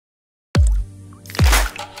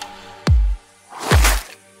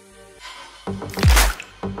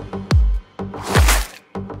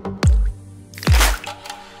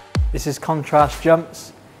This is contrast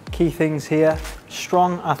jumps. Key things here: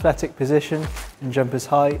 strong athletic position and jump as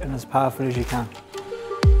high and as powerful as you can.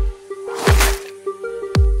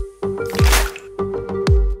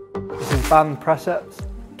 This is band press-ups.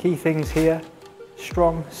 Key things here: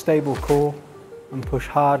 strong, stable core and push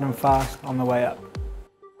hard and fast on the way up.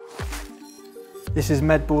 This is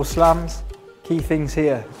med ball slams. Key things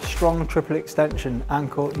here: strong triple extension,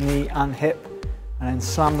 ankle, knee and hip, and then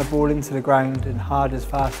slam the ball into the ground and hard as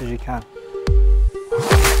fast as you can.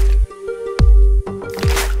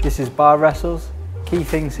 This is bar wrestles. Key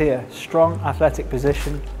things here: strong athletic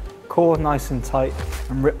position, core nice and tight,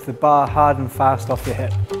 and rip the bar hard and fast off your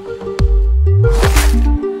hip.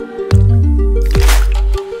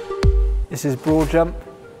 This is broad jump.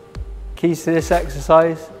 Keys to this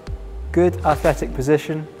exercise: good athletic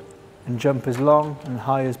position and jump as long and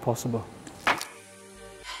high as possible.